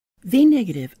V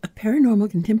Negative, a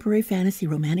paranormal contemporary fantasy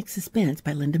romantic suspense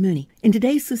by Linda Mooney. In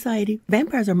today's society,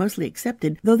 vampires are mostly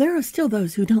accepted, though there are still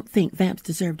those who don't think vamps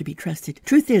deserve to be trusted.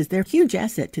 Truth is, they're a huge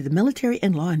asset to the military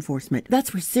and law enforcement.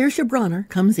 That's where Saoirse Bronner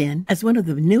comes in as one of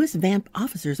the newest vamp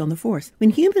officers on the force. When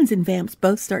humans and vamps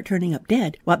both start turning up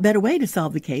dead, what better way to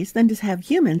solve the case than to have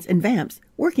humans and vamps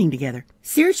working together?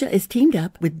 Saoirse is teamed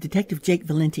up with Detective Jake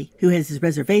Valenti, who has his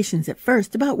reservations at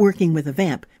first about working with a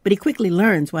vamp, but he quickly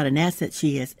learns what an asset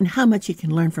she is and how much he can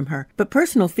learn from her. But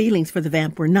personal feelings for the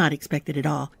vamp were not expected at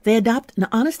all. They adopt an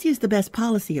honesty is the best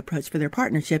policy approach for their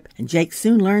partnership, and Jake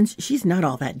soon learns she's not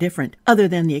all that different, other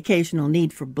than the occasional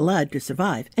need for blood to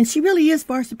survive, and she really is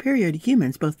far superior to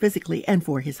humans, both physically and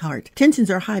for his heart.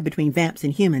 Tensions are high between vamps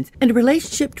and humans, and a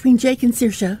relationship between Jake and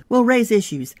Saoirse will raise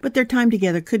issues, but their time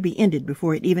together could be ended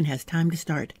before it even has time to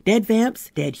start. Dead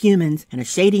vamps, dead humans, and a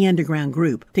shady underground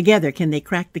group. Together, can they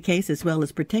crack the case as well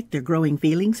as protect their growing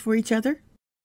feelings for each other?